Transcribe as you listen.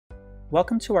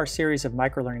Welcome to our series of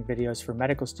microlearning videos for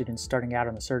medical students starting out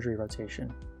on the surgery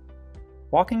rotation.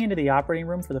 Walking into the operating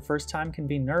room for the first time can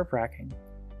be nerve-wracking.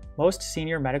 Most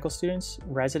senior medical students,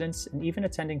 residents, and even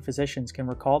attending physicians can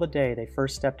recall the day they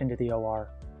first stepped into the OR,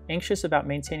 anxious about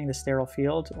maintaining the sterile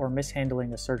field or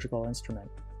mishandling a surgical instrument.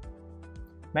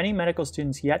 Many medical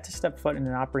students yet to step foot in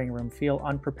an operating room feel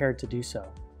unprepared to do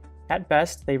so. At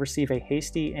best, they receive a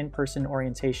hasty in-person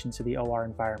orientation to the OR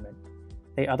environment.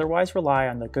 They otherwise rely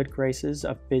on the good graces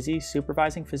of busy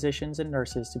supervising physicians and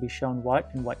nurses to be shown what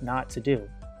and what not to do.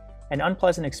 An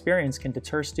unpleasant experience can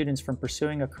deter students from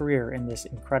pursuing a career in this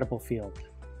incredible field.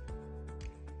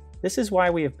 This is why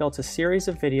we have built a series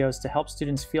of videos to help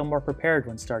students feel more prepared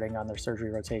when starting on their surgery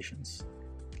rotations.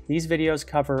 These videos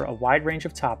cover a wide range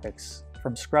of topics,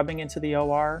 from scrubbing into the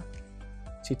OR,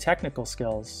 to technical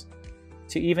skills,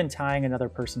 to even tying another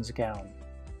person's gown.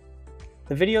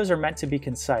 The videos are meant to be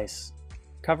concise,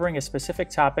 covering a specific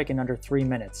topic in under 3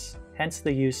 minutes, hence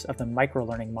the use of the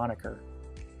microlearning moniker.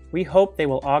 We hope they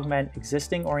will augment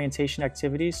existing orientation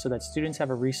activities so that students have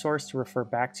a resource to refer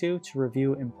back to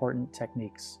review important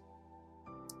techniques.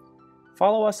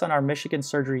 Follow us on our Michigan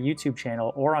Surgery YouTube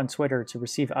channel or on Twitter to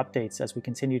receive updates as we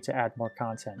continue to add more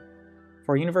content.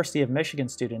 For University of Michigan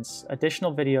students,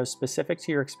 additional videos specific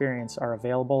to your experience are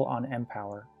available on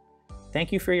Empower.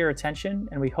 Thank you for your attention,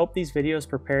 and we hope these videos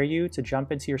prepare you to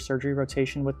jump into your surgery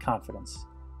rotation with confidence.